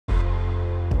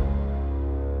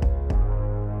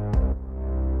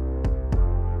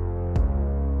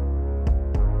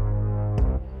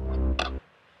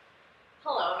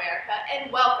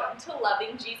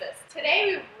Loving Jesus.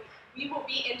 Today we will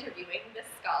be interviewing this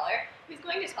scholar who's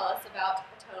going to tell us about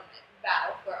atonement,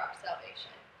 battle for our salvation.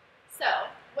 So,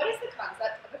 what is the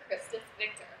concept of a Christus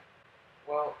victor?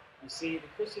 Well, you see, the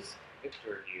Christus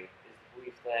victor view is the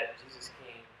belief that Jesus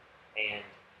came and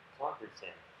conquered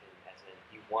sin, as in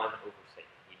he won over Satan,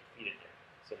 he defeated him,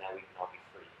 so now we can all be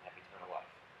free and have eternal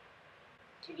life.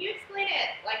 Can you explain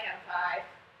it like I'm 5?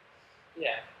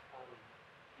 Yeah,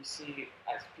 you see,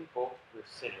 as people, we're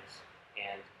sinners,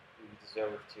 and we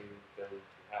deserve to go to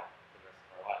hell for the rest of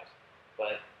our lives.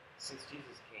 But since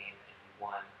Jesus came and he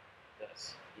won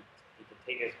us, he can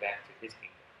take us back to his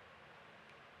kingdom.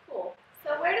 Cool.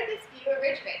 So where did this view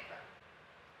originate from?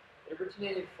 It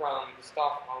originated from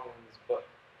Gustav Holland's book,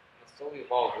 and it's slowly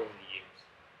evolved over the years.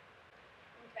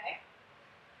 Okay.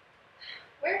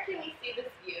 Where can we see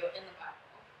this view in the Bible?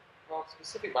 Well,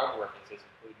 specific Bible references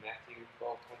include Matthew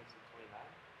 12:20-29,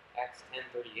 Acts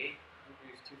 10:38,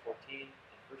 Hebrews 2:14,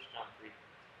 and 1 John 3.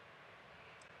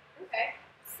 Okay.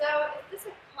 So is this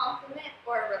a complement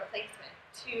or a replacement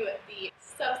to the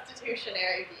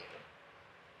substitutionary view?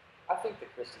 I think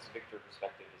the Christus victor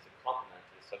perspective is a complement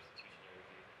to the substitutionary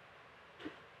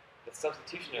view. The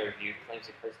substitutionary view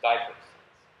claims that Christ died for his sins,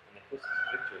 and the Christus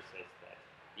victor says that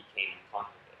he came and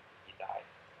conquered it, he died.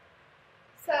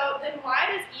 So then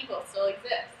why does evil still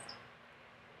exist?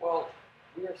 Well,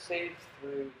 we are saved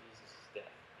through Jesus'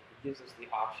 death, and he gives us the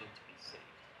option to be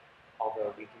saved.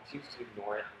 Although we can choose to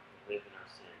ignore it and live in our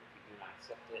sin, if we do not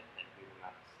accept it, then we will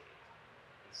not be saved.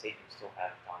 And Satan will still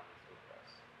have dominance over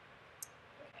us.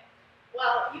 Okay.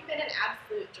 Well, you've been an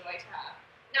absolute joy to have.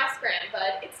 Now scram,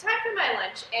 bud. It's time for my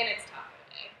lunch, and it's taco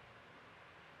day.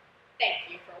 Thank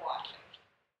you for watching.